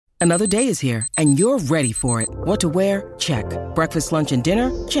Another day is here, and you're ready for it. What to wear? Check. Breakfast, lunch, and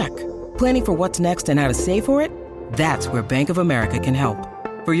dinner? Check. Planning for what's next and how to save for it? That's where Bank of America can help.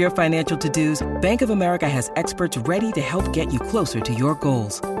 For your financial to-dos, Bank of America has experts ready to help get you closer to your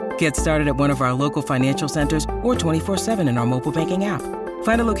goals. Get started at one of our local financial centers or 24/7 in our mobile banking app.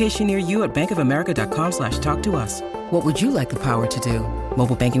 Find a location near you at bankofamerica.com/talktous. What would you like the power to do?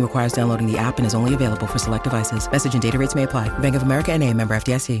 Mobile banking requires downloading the app and is only available for select devices. Message and data rates may apply. Bank of America N.A., member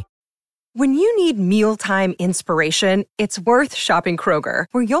FDIC. When you need mealtime inspiration, it's worth shopping Kroger,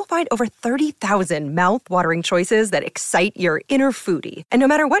 where you'll find over 30,000 mouth-watering choices that excite your inner foodie. And no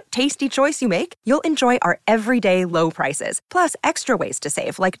matter what tasty choice you make, you'll enjoy our everyday low prices, plus extra ways to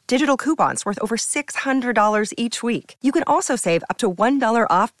save, like digital coupons worth over $600 each week. You can also save up to $1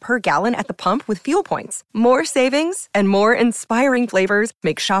 off per gallon at the pump with fuel points. More savings and more inspiring flavors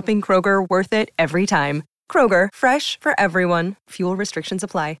make shopping Kroger worth it every time. Kroger, fresh for everyone. Fuel restrictions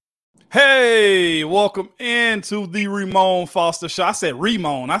apply. Hey, welcome into the Ramon Foster Show. I said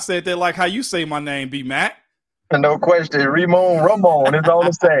Ramon. I said that like how you say my name, B-Mac. No question. Ramon. It's all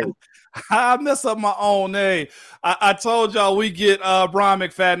the same. I mess up my own name. I told y'all we get Bryant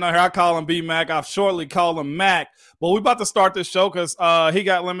McFadden on here. I call him B-Mac. I've shortly called him Mac. But we're about to start this show because he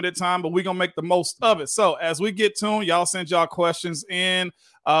got limited time, but we're going to make the most of it. So as we get tuned, y'all send y'all questions in.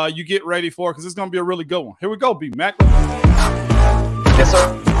 You get ready for it because it's going to be a really good one. Here we go, B-Mac. Yes,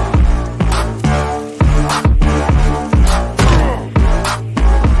 sir.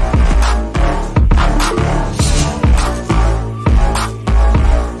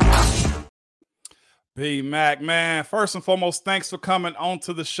 B-Mac, man, first and foremost, thanks for coming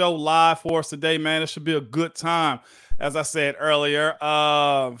onto the show live for us today, man. It should be a good time. As I said earlier,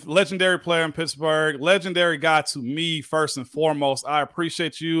 legendary player in Pittsburgh, legendary guy to me, first and foremost. I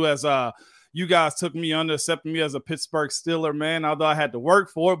appreciate you as you guys took me under, accepting me as a Pittsburgh Steeler, man, although I had to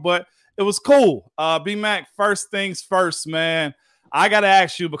work for it, but it was cool. B-Mac, first things first, man. I got to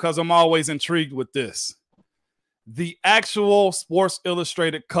ask you because I'm always intrigued with this. The actual Sports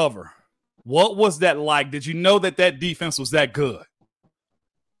Illustrated cover. What was that like? Did you know that defense was that good?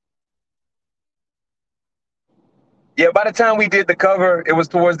 Yeah, by the time we did the cover, it was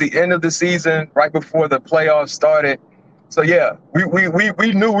towards the end of the season, right before the playoffs started. So, yeah, we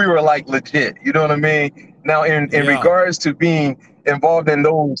knew we were, like, legit. You know what I mean? Now, in regards to being involved in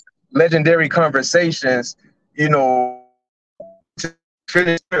those legendary conversations, you know, to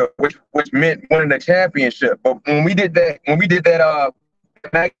finish, which meant winning the championship. But when we did that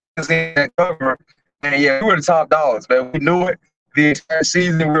that cover, and yeah, we were the top dogs, man. We knew it. The entire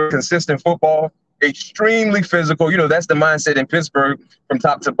season, we were consistent football, extremely physical. You know, that's the mindset in Pittsburgh from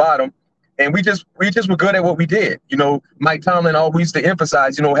top to bottom. And we just were good at what we did. You know, Mike Tomlin always used to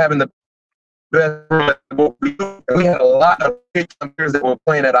emphasize, you know, having the best. We had a lot of players that were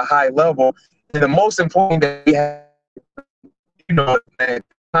playing at a high level. And the most important that we had, you know,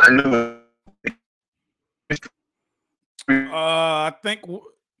 I think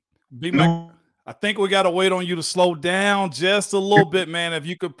I think we got to wait on you to slow down just a little bit, man. If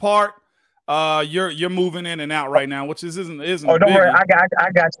you could park, you're moving in and out right now, which isn't. Oh, don't worry, I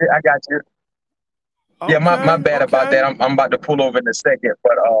got you. Okay, yeah, my bad about that. I'm about to pull over in a second,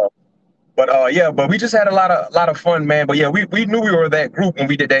 but we just had a lot of fun, man. But yeah, we knew we were that group when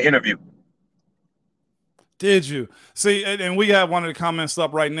we did that interview. Did you see? And we have one of the comments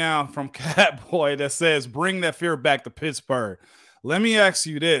up right now from Catboy that says, "Bring that fear back to Pittsburgh." Let me ask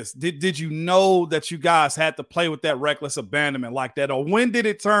you this. Did you know that you guys had to play with that reckless abandonment like that? Or when did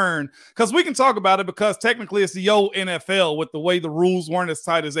it turn? Because we can talk about it because technically it's the old NFL with the way the rules weren't as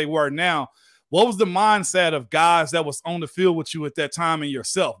tight as they were now. What was the mindset of guys that was on the field with you at that time and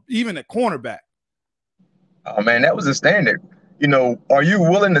yourself, even at cornerback? Oh, man, that was the standard. You know, are you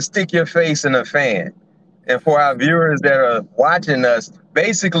willing to stick your face in a fan? And for our viewers that are watching us,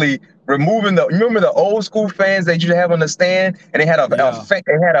 basically removing remember the old school fans that you have on the stand, and they had a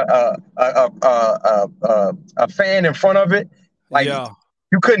fan in front of it, like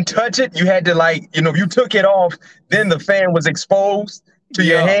you couldn't touch it. You had to, like, you know, if you took it off, then the fan was exposed to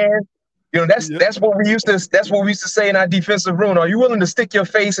your hand. You know, that's what we used to say in our defensive room. Are you willing to stick your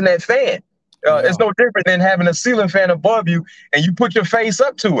face in that fan? It's no different than having a ceiling fan above you and you put your face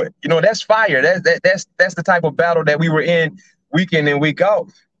up to it. You know, that's fire. That's the type of battle that we were in week in and week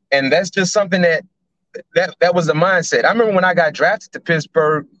out. And that's just something that was the mindset. I remember when I got drafted to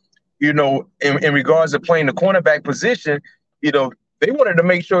Pittsburgh, you know, in regards to playing the cornerback position, you know, they wanted to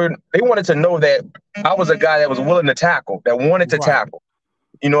know that I was a guy that was willing to tackle, that wanted to tackle.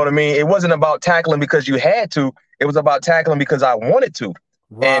 You know what I mean? It wasn't about tackling because you had to. It was about tackling because I wanted to.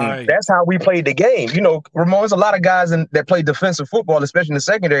 And that's how we played the game. You know, Ramon, there's a lot of guys that play defensive football, especially in the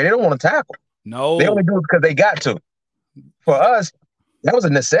secondary. They don't want to tackle. No. They only do it because they got to. For us, that was a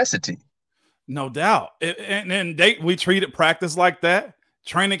necessity. No doubt. We treated practice like that.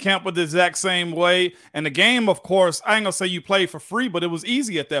 Training camp was the exact same way. And the game, of course, I ain't going to say you played for free, but it was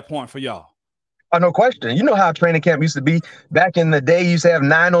easy at that point for y'all. Oh, no question. You know how training camp used to be back in the day. You used to have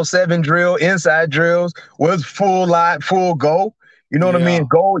 907 drill, inside drills, was full line, full go. You know what I mean?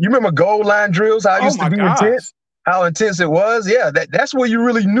 Goal. You remember goal line drills? How it used to be intense? How intense it was? Yeah, that's where you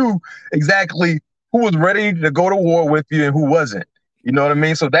really knew exactly who was ready to go to war with you and who wasn't. You know what I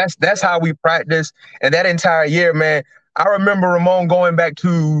mean? So that's how we practiced. And that entire year, man, I remember Ramon going back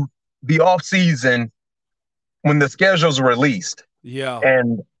to the off season when the schedules were released. Yeah.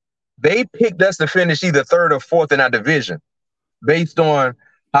 And they picked us to finish either third or fourth in our division based on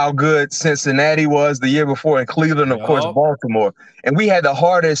how good Cincinnati was the year before, and Cleveland, of course, Baltimore. And we had the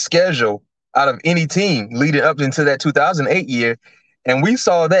hardest schedule out of any team leading up into that 2008 year. And we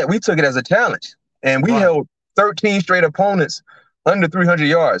saw that. We took it as a challenge. And we held 13 straight opponents under 300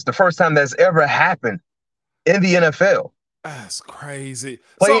 yards. The first time that's ever happened in the NFL. That's crazy.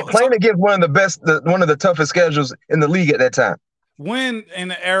 Playing against one of the toughest schedules in the league at that time. When in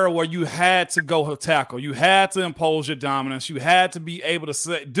the era where you had to go tackle, you had to impose your dominance, you had to be able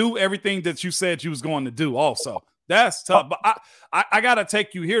to do everything that you said you was going to do also. That's tough. But I got to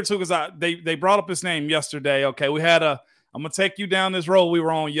take you here too, because they brought up his name yesterday. Okay, I'm going to take you down this road we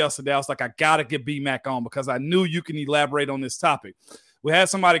were on yesterday. I was like, I got to get B-Mac on because I knew you can elaborate on this topic. We had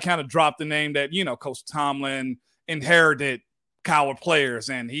somebody kind of drop the name that, you know, Coach Tomlin inherited coward players,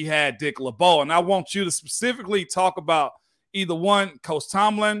 and he had Dick LeBeau. And I want you to specifically talk about either one, Coach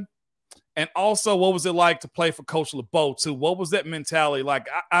Tomlin, and also what was it like to play for Coach LeBeau too? What was that mentality like?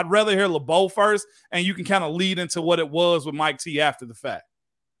 I'd rather hear LeBeau first, and you can kind of lead into what it was with Mike T after the fact.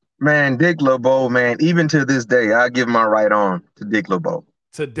 Man, Dick LeBeau, man, even to this day, I give my right arm to Dick LeBeau.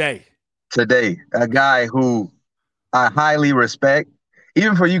 Today, a guy who I highly respect,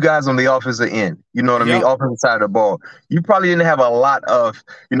 even for you guys on the offensive end, you know what I mean? Offensive side of the ball. You probably didn't have a lot of,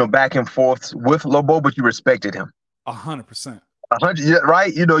 back and forths with LeBeau, but you respected him. 100%. 100,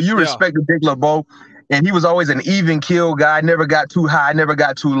 right? You respected Dick LeBeau, and he was always an even kill guy, never got too high, never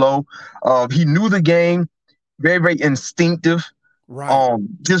got too low. He knew the game, very, very instinctive. Right.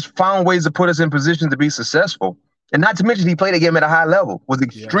 Just found ways to put us in position to be successful. And not to mention he played the game at a high level, was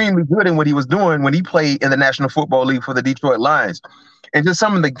extremely good in what he was doing when he played in the National Football League for the Detroit Lions. And just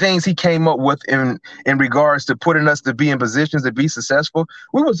some of the things he came up with in regards to putting us to be in positions to be successful.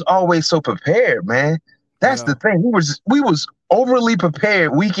 We was always so prepared, man. That's the thing. We was overly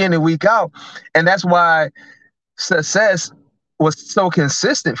prepared week in and week out. And that's why success was so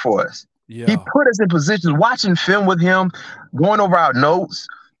consistent for us. Yeah. He put us in positions, watching film with him, going over our notes.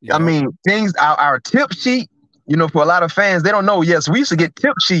 Yeah. I mean, things, our tip sheet, for a lot of fans, they don't know. Yes, we used to get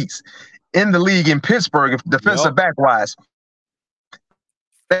tip sheets in the league in Pittsburgh, if defensive back-wise.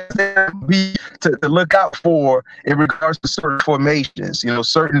 Be to look out for in regards to certain formations,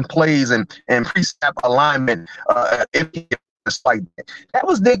 certain plays and pre-snap alignment, just like that. That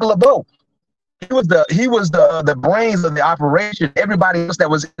was Dick LeBeau. He was the brains of the operation. Everybody else that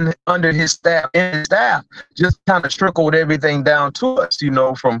was under his staff just kind of trickled everything down to us,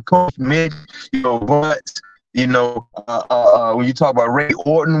 from Coach Mitch, Butts, when you talk about Ray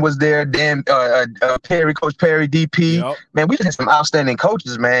Orton was there, Dan Perry, Coach Perry, DP. Man, we just had some outstanding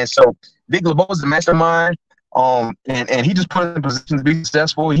coaches, man. So Dick LeBeau was the mastermind, and he just put us in position to be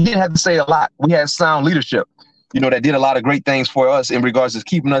successful. He didn't have to say a lot. We had sound leadership, that did a lot of great things for us in regards to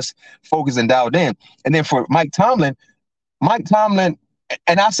keeping us focused and dialed in. And then for Mike Tomlin,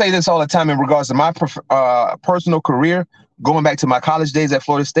 and I say this all the time in regards to my personal career, going back to my college days at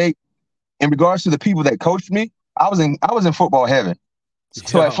Florida State. In regards to the people that coached me, I was in football heaven.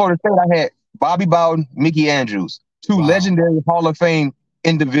 So at Florida State, I had Bobby Bowden, Mickey Andrews, two legendary Hall of Fame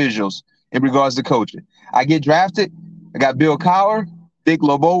individuals in regards to coaching. I get drafted. I got Bill Cowher, Dick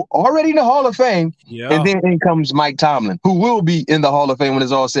LeBeau, already in the Hall of Fame. Yeah. And then in comes Mike Tomlin, who will be in the Hall of Fame when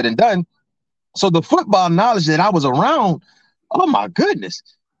it's all said and done. So the football knowledge that I was around, oh my goodness.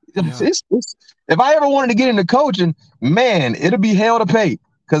 Yeah. If I ever wanted to get into coaching, man, it'll be hell to pay.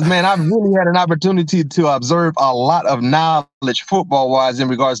 Because, man, I've really had an opportunity to observe a lot of knowledge football-wise in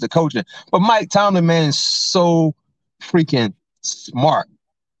regards to coaching. But Mike Tomlin, man, is so freaking smart.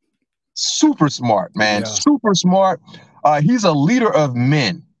 Super smart, man. Yeah. Super smart. He's a leader of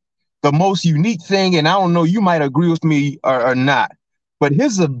men. The most unique thing, and I don't know, you might agree with me or not, but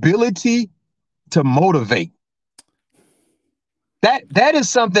his ability to motivate. That is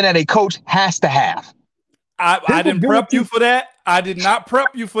something that a coach has to have. I didn't prep you for that. I did not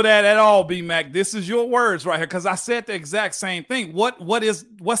prep you for that at all, B-Mac. This is your words right here, because I said the exact same thing.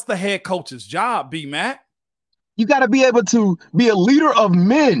 What's the head coach's job, B-Mac? You got to be able to be a leader of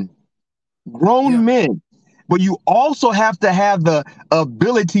men, grown men, but you also have to have the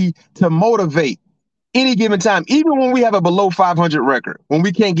ability to motivate any given time, even when we have a below 500 record, when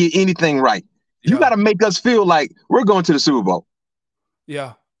we can't get anything right. You got to make us feel like we're going to the Super Bowl.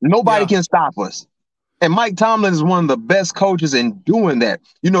 Yeah. Nobody can stop us. And Mike Tomlin is one of the best coaches in doing that.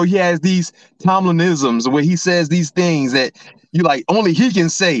 You know, he has these Tomlinisms where he says these things that you like only he can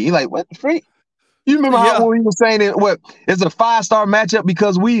say. You're like, what the freak? You remember how when he was saying it, it's a 5-star matchup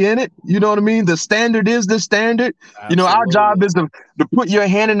because we in it? You know what I mean? The standard is the standard. Absolutely. You know, our job is to put your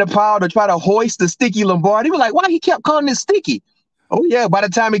hand in the pile to try to hoist the sticky Lombardi. He was like, why he kept calling it sticky? Oh, yeah, by the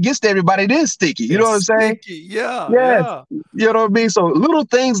time it gets to everybody, it is sticky. You know what I'm saying? Sticky. Yeah. You know what I mean? So little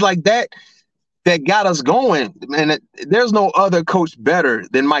things like that got us going. And there's no other coach better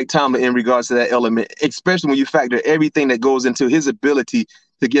than Mike Tomlin in regards to that element, especially when you factor everything that goes into his ability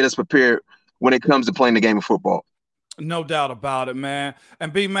to get us prepared when it comes to playing the game of football. No doubt about it, man.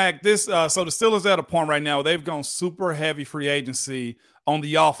 And B-Mac, so the Steelers at a point right now, they've gone super heavy free agency on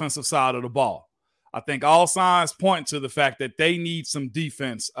the offensive side of the ball. I think all signs point to the fact that they need some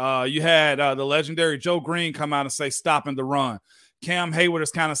defense. You had the legendary Joe Green come out and say, stopping the run. Cam Hayward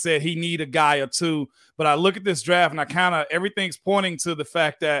has kind of said he need a guy or two. But I look at this draft and everything's pointing to the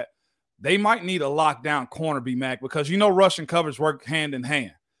fact that they might need a lockdown corner, B-Mac, because rush and coverage work hand in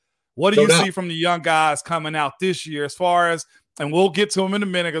hand. What do you see from the young guys coming out this year as far as, and we'll get to them in a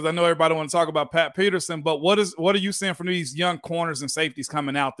minute because I know everybody wants to talk about Pat Peterson, but what are you seeing from these young corners and safeties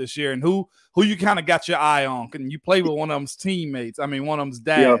coming out this year, and who you kind of got your eye on? Can you play with one of them's teammates? I mean, one of them's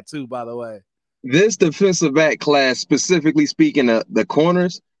dad too, by the way. This defensive back class, specifically speaking of the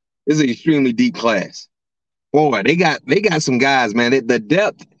corners, is an extremely deep class. Boy, they got some guys, man. The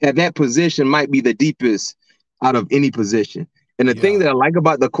depth at that position might be the deepest out of any position. And the thing that I like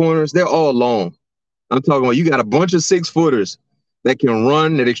about the corners, they're all long. I'm talking about you got a bunch of 6-footers that can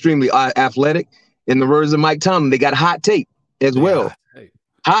run, that extremely athletic. In the words of Mike Tomlin, they got hot tape as well.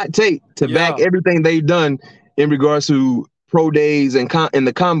 Hot tape to back everything they've done in regards to pro days and in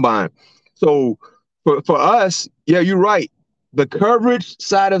the combine. So for us, you're right. The coverage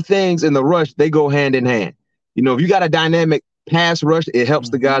side of things and the rush, they go hand in hand. You know, if you got a dynamic pass rush, it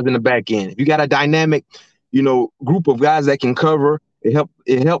helps the guys in the back end. If you got a dynamic group of guys that can cover, it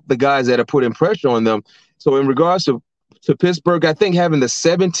helped the guys that are putting pressure on them. So in regards to Pittsburgh, I think having the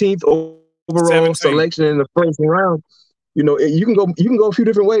 17th overall selection in the first round, you can go a few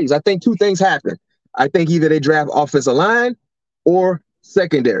different ways. I think two things happen. I think either they draft offensive line or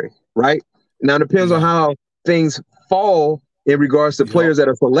secondary, right? Now it depends on how things fall in regards to players that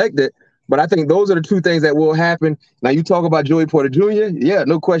are selected. But I think those are the two things that will happen. Now, you talk about Joey Porter Jr. Yeah,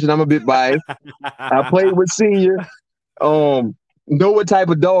 no question. I'm a bit biased. I played with Senior. Know what type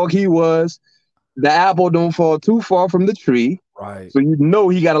of dog he was. The apple don't fall too far from the tree. Right. So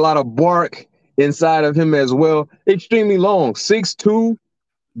he got a lot of bark inside of him as well. Extremely long, 6'2",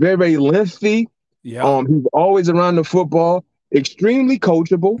 very, very lengthy. Yeah. He's always around the football. Extremely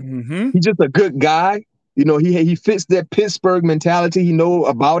coachable. Mm-hmm. He's just a good guy. He fits that Pittsburgh mentality. He know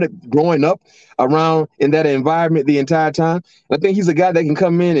about it growing up around in that environment the entire time. I think he's a guy that can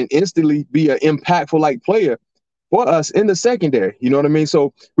come in and instantly be an impactful player for us in the secondary. You know what I mean?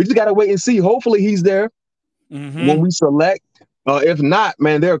 So we just got to wait and see. Hopefully he's there when we select. If not,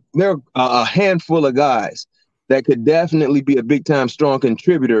 man, they're a handful of guys that could definitely be a big time strong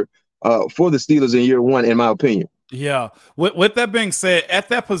contributor for the Steelers in year one, in my opinion. Yeah. With that being said, at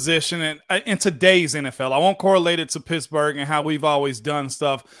that position and in today's NFL, I won't correlate it to Pittsburgh and how we've always done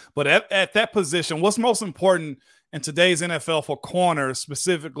stuff, but at that position, what's most important in today's NFL for corners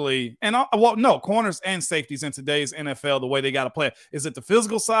specifically, and corners and safeties in today's NFL, the way they got to play, is it the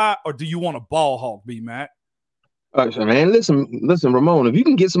physical side or do you want a ball hawk, B-Mac? Man, listen, Ramon, if you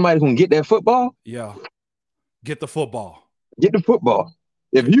can get somebody who can get that football. Yeah. Get the football. Get the football.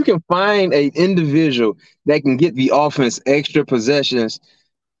 If you can find an individual that can get the offense extra possessions,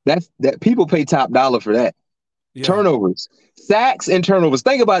 that people pay top dollar for that. Yeah. Turnovers, sacks and turnovers.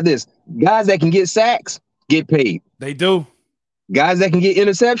 Think about this. Guys that can get sacks get paid. They do. Guys that can get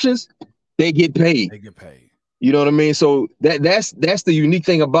interceptions, they get paid. They get paid. You know what I mean? So that's the unique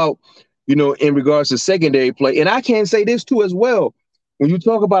thing about, in regards to secondary play. And I can say this too as well. When you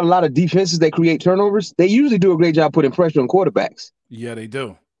talk about a lot of defenses that create turnovers, they usually do a great job putting pressure on quarterbacks. Yeah, they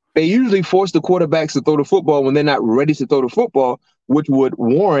do. They usually force the quarterbacks to throw the football when they're not ready to throw the football, which would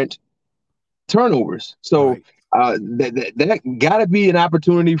warrant turnovers. So That got to be an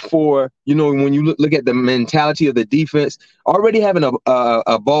opportunity for, when you look at the mentality of the defense, already having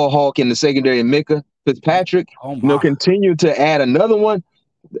a ball hawk in the secondary and Micah Fitzpatrick, continue to add another one.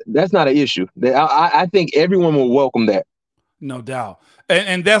 That's not an issue. I think everyone will welcome that. No doubt.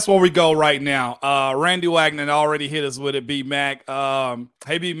 And that's where we go right now. Randy Wagner already hit us with it, B-Mac.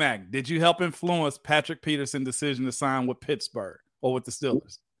 Hey, B-Mac, did you help influence Patrick Peterson's decision to sign with Pittsburgh or with the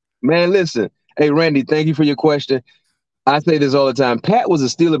Steelers? Man, listen. Hey, Randy, thank you for your question. I say this all the time. Pat was a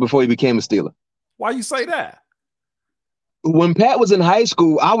Steeler before he became a Steeler. Why you say that? When Pat was in high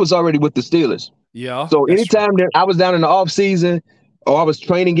school, I was already with the Steelers. Yeah. So anytime that I was down in the off season or I was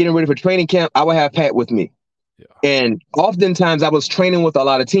training, getting ready for training camp, I would have Pat with me. Yeah. And oftentimes I was training with a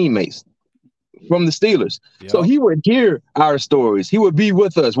lot of teammates from the Steelers. Yeah. So he would hear our stories. He would be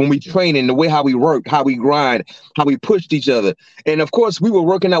with us when we train, in the way how we worked, how we grind, how we pushed each other. And of course, we were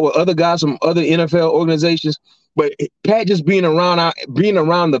working out with other guys from other NFL organizations. But Pat just being around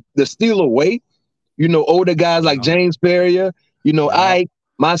the Steeler way, older guys like James Ferrier, Ike,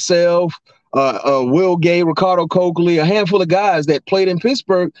 myself, Will Gay, Ricardo Coakley, a handful of guys that played in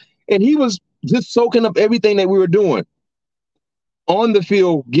Pittsburgh, and he was just soaking up everything that we were doing on the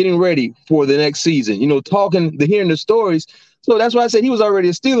field, getting ready for the next season, hearing the stories. So that's why I said he was already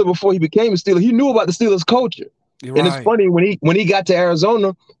a Steeler before he became a Steeler. He knew about the Steelers culture. Right. And it's funny, when he got to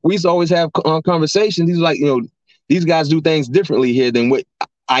Arizona, we used to always have conversations. He's like, these guys do things differently here than what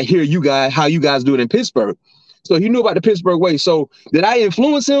I hear how you guys do it in Pittsburgh. So he knew about the Pittsburgh way. So did I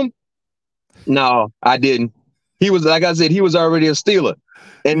influence him? No, I didn't. He was, like I said, he was already a Steeler.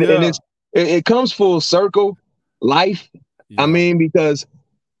 And it comes full circle, life. Yeah. I mean, because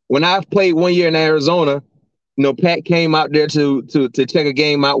when I played 1 year in Arizona, Pat came out there to check a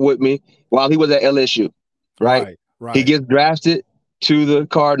game out with me while he was at LSU, right? He gets drafted to the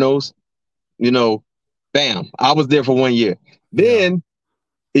Cardinals, bam, I was there for 1 year. Then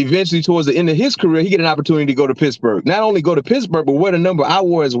eventually towards the end of his career, he get an opportunity to go to Pittsburgh. Not only go to Pittsburgh, but wear the number I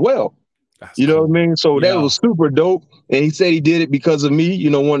wore as well. That's cool. What I mean? So that was super dope. And he said he did it because of me,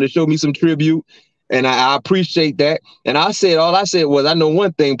 wanted to show me some tribute. And I appreciate that. And all I said was, I know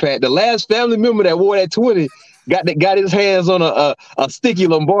one thing, Pat, the last family member that wore that 20 got his hands on a sticky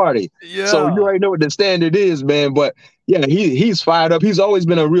Lombardi. Yeah. So you already know what the standard is, man. But yeah, he's fired up. He's always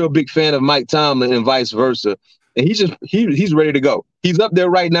been a real big fan of Mike Tomlin and vice versa. And he's ready to go. He's up there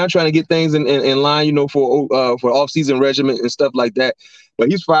right now trying to get things in line, for off-season regimen and stuff like that. But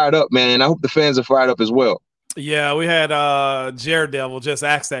he's fired up, man. I hope the fans are fired up as well. Yeah, we had Jared Devil just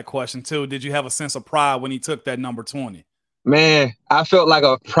ask that question too. Did you have a sense of pride when he took that number 20? Man, I felt like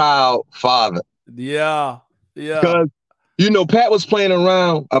a proud father. Yeah. Because, Pat was playing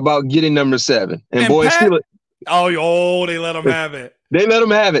around about getting number 7. And boy, Steelers. They let him have it. They let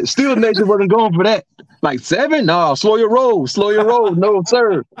him have it. Steelers Nation wasn't going for that. Like 7? No, slow your roll. No,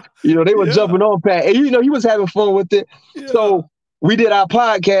 sir. They were jumping on Pat. And, he was having fun with it. Yeah. So we did our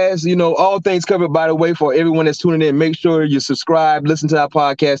podcast, all things covered, by the way, for everyone that's tuning in. Make sure you subscribe, listen to our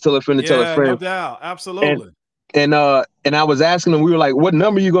podcast, tell a friend to tell a friend. No doubt. Absolutely. And I was asking him, we were like, what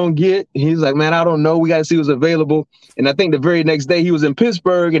number you going to get? And he's like, man, I don't know. We got to see what's available. And I think the very next day he was in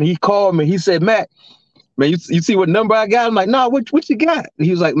Pittsburgh and he called me. He said, Matt, man, you see what number I got? I'm like, no, what you got? And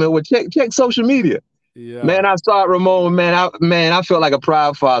he was like, man, well, check social media. Yeah. Man, I saw it, Ramon. Man, I felt like a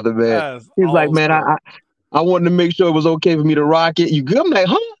proud father, man. He's like, man, I wanted to make sure it was okay for me to rock it. You good? I'm like,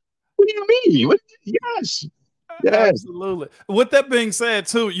 huh? What do you mean? Yes. Absolutely. With that being said,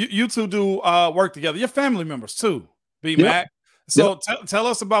 too, you two do work together. You're family members too, B-Mac. So tell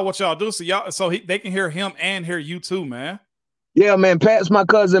us about what y'all do, they can hear him and hear you too, man. Yeah, man. Pat's my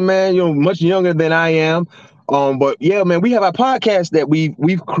cousin, man. Much younger than I am. But yeah, man, we have a podcast that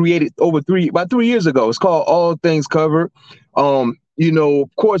we've created about 3 years ago. It's called All Things Covered.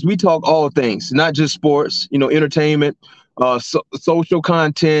 Of course, we talk all things, not just sports. Entertainment, social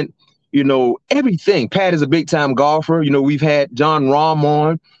content. Everything. Pat is a big time golfer. We've had John Rahm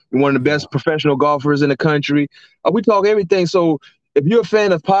on, one of the best professional golfers in the country. We talk everything. So if you're a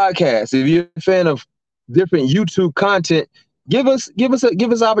fan of podcasts, if you're a fan of different YouTube content, give us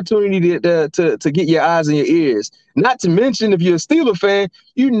opportunity to get your eyes and your ears. Not to mention, if you're a Steeler fan,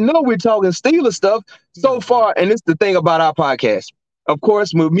 we're talking Steeler stuff so far. And it's the thing about our podcast. Of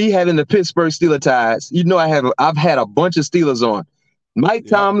course, with me having the Pittsburgh Steeler ties, I've had a bunch of Steelers on. Mike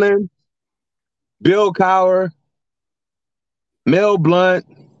Tomlin, Bill Cowher, Mel Blount,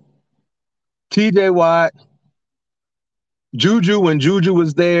 TJ Watt, Juju when Juju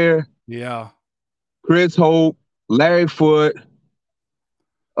was there. Yeah. Chris Hope, Larry Foote.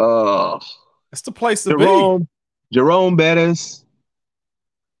 It's the place to be. Jerome Bettis.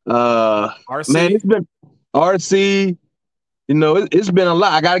 Man, RC. You know, it's been a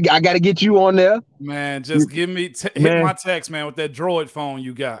lot. I gotta get you on there. Man, just give me hit my text, man, with that Droid phone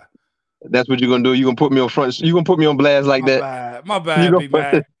you got. That's what you're gonna do. You're gonna put me on front. You're gonna put me on blast like that. My bad,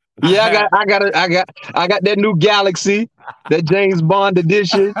 B-Mac. Yeah, I got that new Galaxy, that James Bond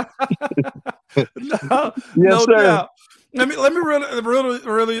edition. No sir. Doubt. Let me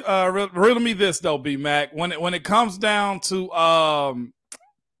riddle me this though, B-Mac. When it comes down to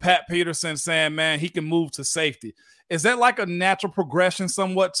Pat Peterson saying, man, he can move to safety. Is that like a natural progression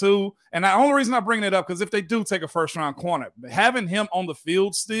somewhat too? And the only reason I bring it up, because if they do take a first round corner, having him on the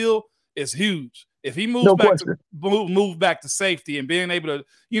field still is huge. If he moves move back to safety and being able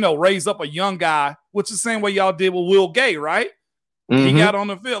to, raise up a young guy, which is the same way y'all did with Will Gay, right? Mm-hmm. He got on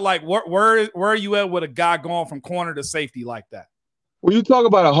the field. Like, where are you at with a guy going from corner to safety like that? When you talk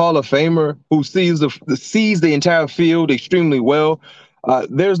about a Hall of Famer who sees the entire field extremely well,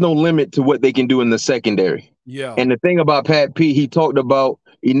 there's no limit to what they can do in the secondary. Yeah. And the thing about Pat P, he talked about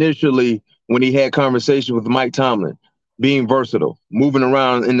initially when he had conversations with Mike Tomlin, being versatile, moving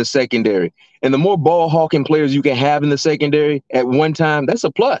around in the secondary. And the more ball hawking players you can have in the secondary at one time, that's a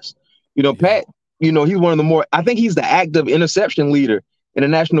plus. Pat, he's one of the more, I think he's the active interception leader in the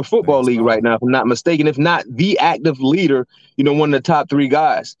National Football League right now, if I'm not mistaken. If not the active leader, one of the top 3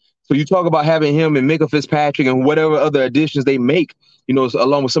 guys. So you talk about having him and Micah Fitzpatrick and whatever other additions they make,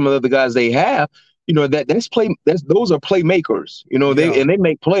 along with some of the other guys they have, those are playmakers, they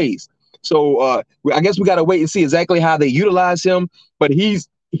make plays. So I guess we got to wait and see exactly how they utilize him, but he's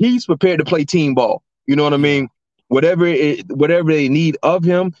prepared to play team ball. You know what I mean? Whatever they need of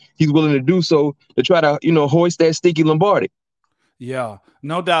him, he's willing to do so to try to, hoist that sticky Lombardi. Yeah,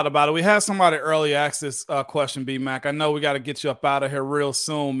 no doubt about it. We had somebody earlier ask this question, B-Mac. I know we got to get you up out of here real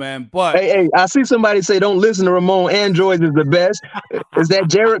soon, man. But hey, I see somebody say, don't listen to Ramon. Androids is the best. Is that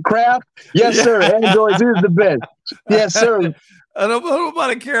Jared Kraft? Yes, sir. Androids is the best. Yes, sir. I don't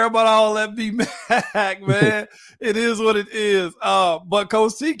nobody care about all that, B-Mac, man. It is what it is. But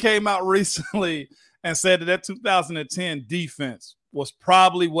Coach T came out recently and said that 2010 defense was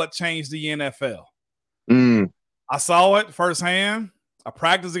probably what changed the NFL. I saw it firsthand. I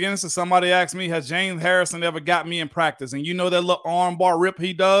practiced against it. Somebody asked me, has James Harrison ever got me in practice? And that little arm bar rip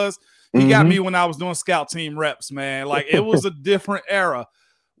he does? He got me when I was doing scout team reps, man. Like, it was a different era.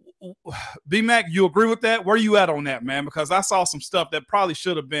 B-Mac, you agree with that? Where you at on that, man? Because I saw some stuff that probably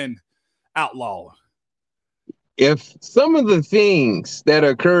should have been outlawed. If some of the things that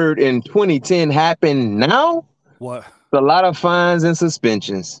occurred in 2010 happen now, what? A lot of fines and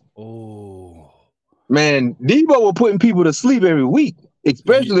suspensions. Oh. Man, Debo was putting people to sleep every week,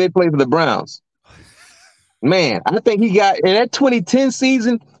 especially they play for the Browns. Man, I think he got, in that 2010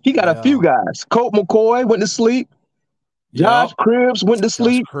 season, he got a few guys. Colt McCoy went to sleep. Josh Cribbs went to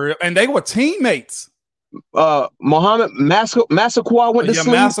sleep. And they were teammates. Mohamed Massaquoi went to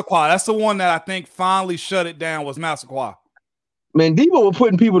sleep. Massaquoi. That's the one that I think finally shut it down, was Massaquoi. Man, Debo was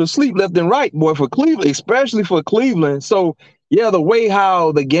putting people to sleep left and right, boy, for Cleveland, especially for Cleveland. So, yeah, the way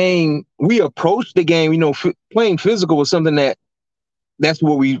how we approached the game, playing physical was something that's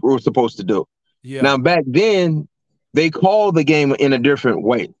what we were supposed to do. Yeah. Now, back then, they called the game in a different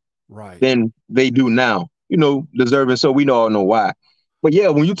way than they do now, deserving. So we all know why. But, yeah,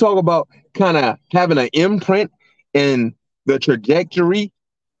 when you talk about kind of having an imprint in the trajectory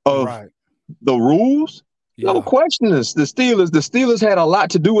of the rules, no question is the Steelers had a lot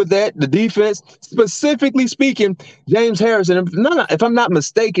to do with that. The defense, specifically speaking, James Harrison. If I'm not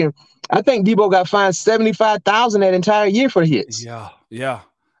mistaken, I think Debo got fined $75,000 that entire year for hits. Yeah.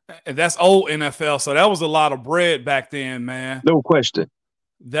 And that's old NFL, so that was a lot of bread back then, man. No question.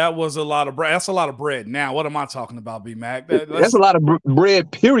 That was a lot of bread. That's a lot of bread. Now, what am I talking about, B-Mac? That's a lot of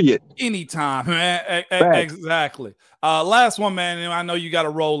bread, period. Anytime, man. Exactly. Last one, man, and I know you got a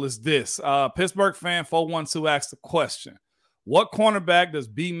roll, is this. Pittsburgh fan 412 asked the question, what cornerback does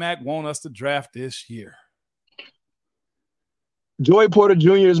B-Mac want us to draft this year? Joey Porter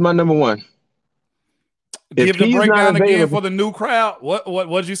Jr. is my number one. Give the breakdown again for the new crowd.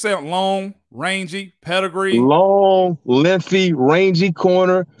 What'd you say? Long, rangy, pedigree? Long, lengthy, rangy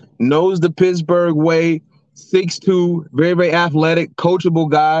corner, knows the Pittsburgh way, 6'2", very, very athletic, coachable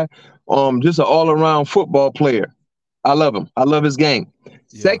guy, just an all-around football player. I love him. I love his game.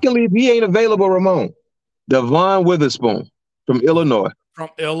 Yeah. Secondly, if he ain't available, Ramon, Devon Witherspoon from Illinois.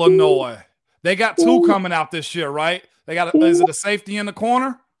 They got two coming out this year, right? They got is it a safety in the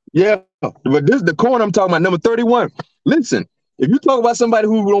corner? Yeah, but this is the corner I'm talking about, number 31. Listen, if you talk about somebody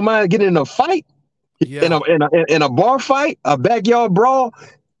who don't mind getting in a fight, in a bar fight, a backyard brawl,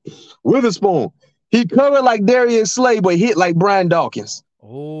 Witherspoon. He covered like Darius Slay, but hit like Brian Dawkins.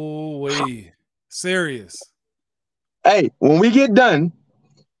 Oh, wait. Serious. Hey, when we get done,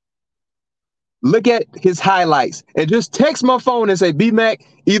 look at his highlights and just text my phone and say, B-Mac,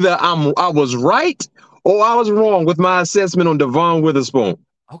 either I was right or I was wrong with my assessment on Devon Witherspoon.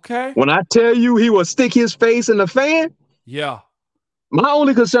 Okay. When I tell you he will stick his face in the fan, yeah. My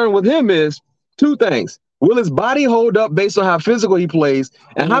only concern with him is two things. Will his body hold up based on how physical he plays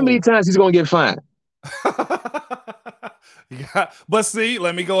and how many times he's going to get fined? Yeah. But see,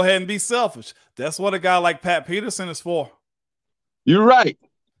 let me go ahead and be selfish. That's what a guy like Pat Peterson is for. You're right.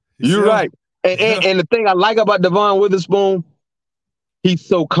 You're right. And the thing I like about Devon Witherspoon, he's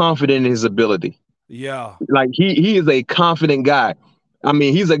so confident in his ability. Yeah. Like he is a confident guy. I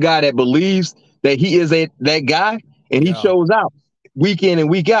mean, he's a guy that believes that he is that guy, and he shows out week in and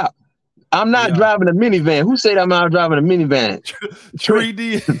week out. I'm not driving a minivan. Who said I'm not driving a minivan?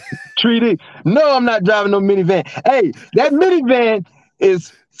 3D. 3D. No, I'm not driving no minivan. Hey, that minivan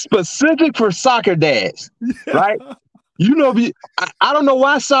is specific for soccer dads, right? You know, I don't know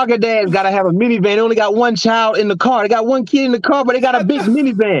why soccer dads got to have a minivan. They only got one child in the car. They got one kid in the car, but they got a big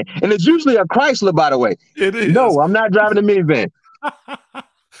minivan. And it's usually a Chrysler, by the way. It is. No, I'm not driving a minivan.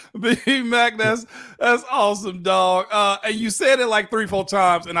 B-Mac, that's awesome, dog. And you said it like 3-4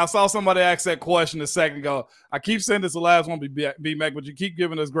 times, and I saw somebody ask that question a second ago. I keep saying this the last one, B-Mac, but you keep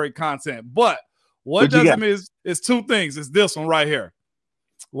giving us great content. But what does it mean is two things. It's this one right here.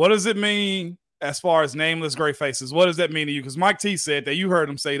 What does it mean as far as nameless great faces? What does that mean to you? Because Mike T said that. You heard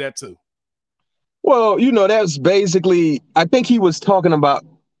him say that too. Well, you know, that's basically, I think he was talking about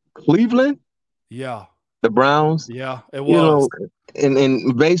Cleveland. Yeah. The Browns. Yeah, it was. You know,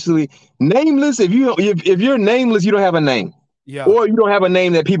 and basically nameless, if you're nameless, you don't have a name. Yeah. Or you don't have a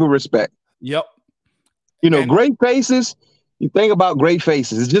name that people respect. Yep. You know, great faces, you think about great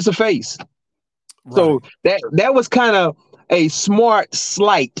faces. It's just a face. Right. So that was kind of a smart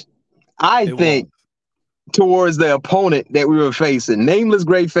slight, I think, towards the opponent that we were facing. Nameless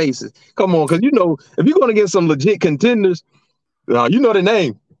great faces. Come on, because you know, if you're going to get some legit contenders, you know the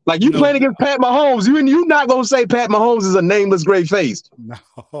name. Like you playing against Pat Mahomes, you're not gonna say Pat Mahomes is a nameless great face.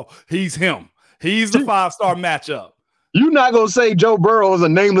 No, he's him. He's the 5-star matchup. You're not gonna say Joe Burrow is a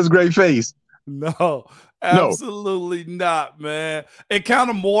nameless great face. No, absolutely not, man. It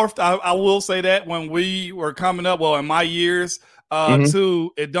kind of morphed. I will say that when we were coming up, well, in my years,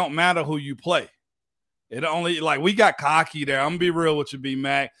 too, it don't matter who you play. It only like we got cocky there. I'm gonna be real with you,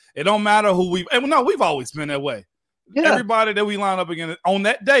 B-Mac. It don't matter who we've always been that way. Yeah. Everybody that we line up against on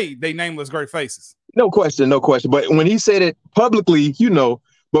that day, they nameless great faces. No question. But when he said it publicly, you know,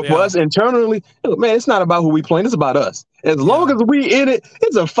 but for us internally, man, it's not about who we playing. It's about us. As long as we in it,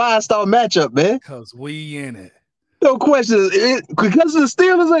 it's a 5-star matchup, man. Because we in it. No question. Because the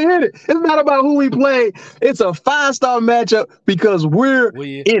Steelers are in it. It's not about who we play. It's a 5-star matchup because we're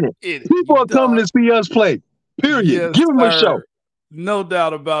in it. People are coming to see us play. Period. Yes, give them a show. No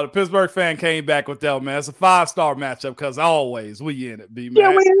doubt about it. Pittsburgh fan came back with that, man. It's a 5-star matchup because always we in it, B-Mac. Yeah,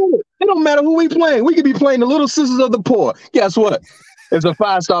 we in it. It don't matter who we playing. We could be playing the Little Sisters of the Poor. Guess what? It's a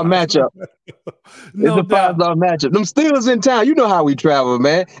 5-star matchup. It's a 5-star matchup. Them Steelers in town. You know how we travel,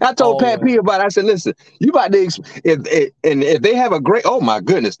 man. I told Pat P about it. I said, listen, you about to if they have a great, oh my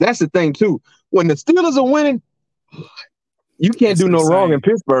goodness, that's the thing too. When the Steelers are winning, you can't do no wrong in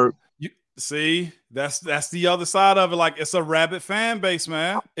Pittsburgh. See, that's the other side of it. Like it's a rabid fan base,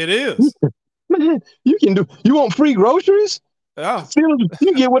 man. It is. Man, you want free groceries? Yeah. Steelers,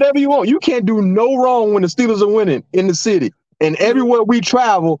 you get whatever you want. You can't do no wrong when the Steelers are winning in the city. And everywhere we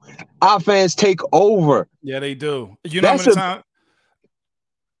travel, our fans take over. Yeah, they do. You know how many times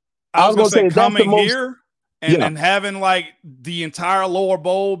I was gonna say coming here and having like the entire lower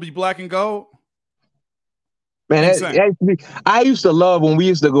bowl be black and gold. Man, I used to love when we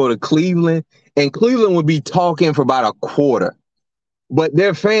used to go to Cleveland, and Cleveland would be talking for about a quarter. But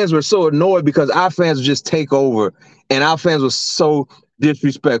their fans were so annoyed because our fans would just take over, and our fans were so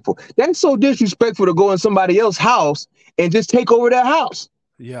disrespectful. That's so disrespectful to go in somebody else's house and just take over their house.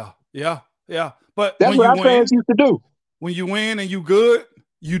 Yeah. But that's what our fans used to do. When you win and you good,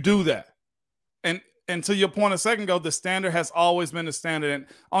 you do that. And to your point a second ago, the standard has always been the standard. And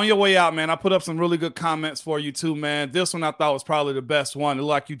on your way out, man, I put up some really good comments for you too, man. This one I thought was probably the best one. It looked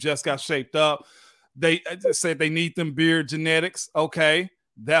like you just got shaped up. They said they need them beard genetics. Okay.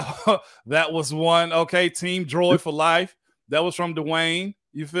 That was one. Okay. Team Droid for life. That was from Dwayne.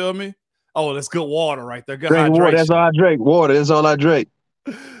 You feel me? Oh, that's good water right there. Good hydration. Water, that's all I drink. Water, that's all I drink.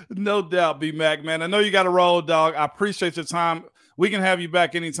 No doubt, B-Mac, man. I know you got to roll, dog. I appreciate your time. We can have you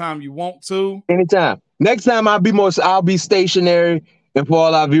back anytime you want to. Anytime. Next time I'll be stationary. And for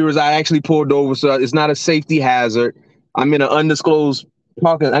all our viewers, I actually pulled over, so it's not a safety hazard. I'm in an undisclosed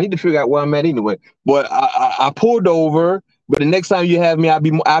talking. I need to figure out where I'm at anyway. But I pulled over. But the next time you have me,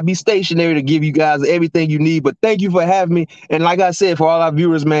 I'll be stationary to give you guys everything you need. But thank you for having me. And like I said, for all our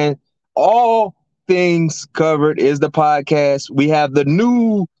viewers, man, all things covered is the podcast. We have the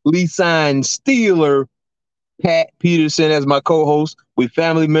newly signed Steeler, Pat Peterson, as my co-host. We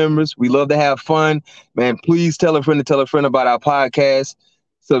family members. We love to have fun. Man, please tell a friend to tell a friend about our podcast.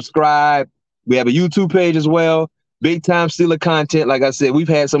 Subscribe. We have a YouTube page as well. Big time Steeler content. Like I said, we've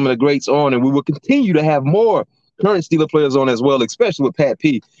had some of the greats on, and we will continue to have more current Steeler players on as well, especially with Pat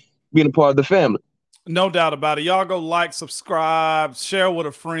P being a part of the family. No doubt about it. Y'all go like, subscribe, share with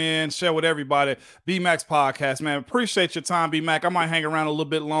a friend, share with everybody. B-Mac's podcast, man. Appreciate your time, B-Mac. I might hang around a little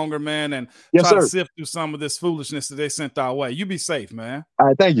bit longer, man, and try to sift through some of this foolishness that they sent our way. You be safe, man. All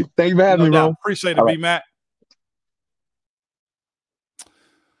right, thank you. Thank you for having me, Ron. Appreciate it, B-Mac.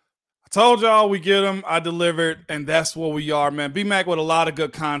 Told y'all we get them. I delivered, and that's where we are, man. B-Mac with a lot of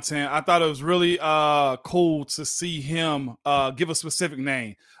good content. I thought it was really cool to see him give a specific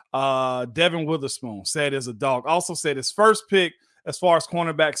name. Devin Witherspoon said is a dog. Also said his first pick as far as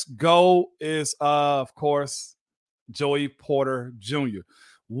cornerbacks go is, of course, Joey Porter Jr.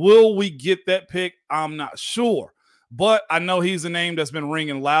 Will we get that pick? I'm not sure. But I know he's a name that's been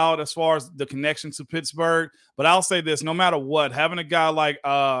ringing loud as far as the connection to Pittsburgh. But I'll say this, no matter what, having a guy like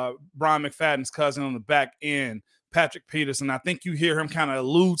Bryant McFadden's cousin on the back end, Patrick Peterson, I think you hear him kind of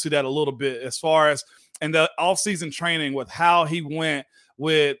allude to that a little bit as far as in the offseason training with how he went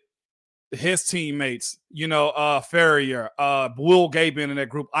with his teammates, Ferrier, Will Gay being in that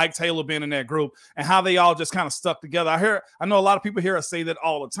group, Ike Taylor being in that group, and how they all just kind of stuck together. I know a lot of people hear us say that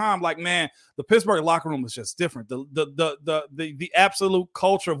all the time. Like, man, the Pittsburgh locker room is just different. The absolute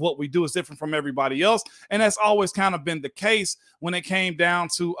culture of what we do is different from everybody else, and that's always kind of been the case when it came down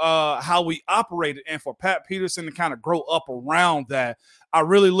to how we operated. And for Pat Peterson to kind of grow up around that, I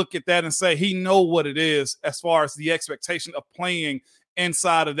really look at that and say he know what it is as far as the expectation of playing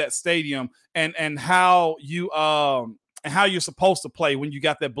inside of that stadium and how you're supposed to play when you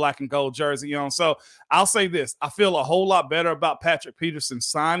got that black and gold jersey on. So I'll say this, I feel a whole lot better about Patrick Peterson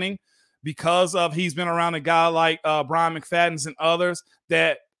signing because of he's been around a guy like Bryant McFadden and others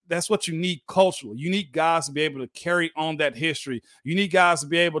that's what you need culturally. You need guys to be able to carry on that history. You need guys to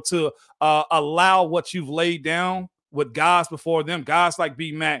be able to allow what you've laid down with guys before them, guys like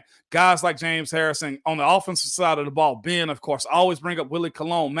B-Mac, guys like James Harrison. On the offensive side of the ball, Ben, of course, I always bring up Willie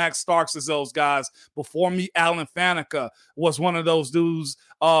Colon, Max Starks as those guys. Before me, Alan Faneca was one of those dudes,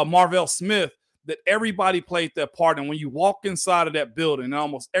 Marvell Smith, that everybody played their part. And when you walk inside of that building, and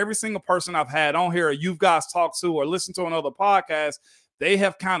almost every single person I've had on here, or you guys talk to or listen to another podcast, they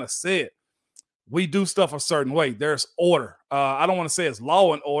have kind of said, we do stuff a certain way. There's order. I don't want to say it's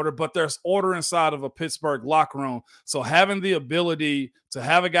law and order, but there's order inside of a Pittsburgh locker room. So having the ability to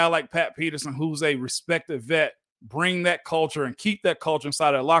have a guy like Pat Peterson, who's a respected vet, bring that culture and keep that culture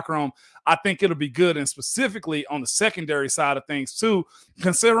inside of the locker room, I think it'll be good. And specifically on the secondary side of things too,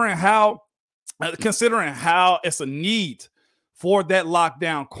 considering how it's a need for that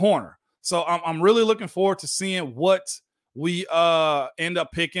lockdown corner. So I'm really looking forward to seeing what we end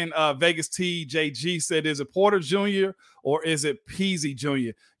up picking. Vegas TJG said, is it Porter Jr. or is it Peasy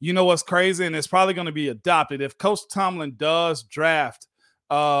Jr.? You know what's crazy? And it's probably going to be adopted. If Coach Tomlin does draft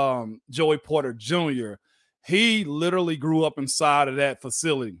Joey Porter Jr., he literally grew up inside of that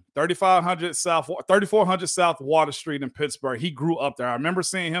facility, 3400 South Water Street in Pittsburgh. He grew up there. I remember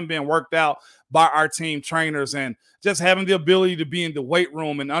seeing him being worked out by our team trainers and just having the ability to be in the weight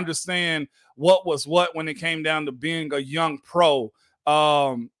room and understand what was what when it came down to being a young pro.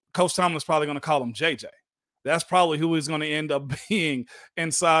 Coach Tomlin's probably going to call him JJ. That's probably who he's going to end up being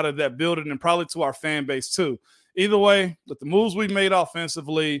inside of that building, and probably to our fan base too. Either way, with the moves we made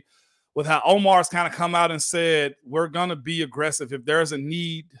offensively, with how Omar's kind of come out and said, we're going to be aggressive. If there's a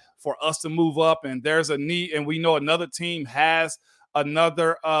need for us to move up and there's a need and we know another team has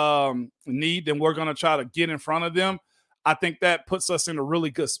another need, then we're going to try to get in front of them. I think that puts us in a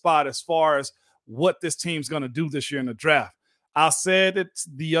really good spot as far as what this team's going to do this year in the draft. I said it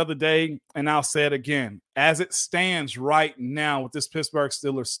the other day, and I'll say it again. As it stands right now with this Pittsburgh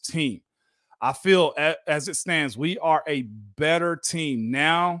Steelers team, I feel as it stands, we are a better team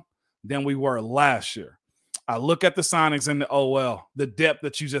now than we were last year. I look at the signings in the OL, the depth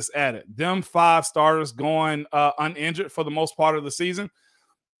that you just added. Them 5 starters going uninjured for the most part of the season,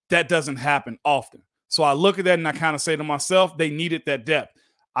 that doesn't happen often. So I look at that and I kind of say to myself, they needed that depth.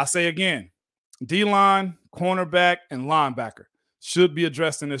 I say again, D-line, cornerback, and linebacker should be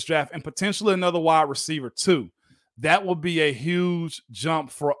addressed in this draft, and potentially another wide receiver too. That will be a huge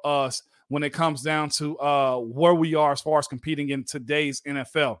jump for us when it comes down to where we are as far as competing in today's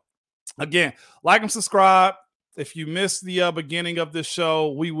NFL. Again, like and subscribe. If you missed the beginning of this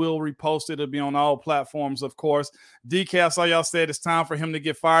show, we will repost it. It'll be on all platforms, of course. DK, I saw y'all said it's time for him to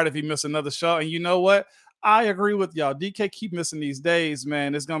get fired if he missed another show. And you know what? I agree with y'all. DK keep missing these days,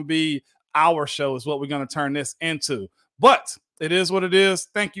 man. It's going to be our show is what we're going to turn this into. But it is what it is.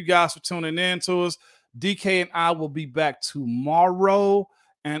 Thank you guys for tuning in to us. DK and I will be back tomorrow.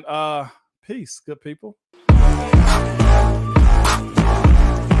 And peace, good people.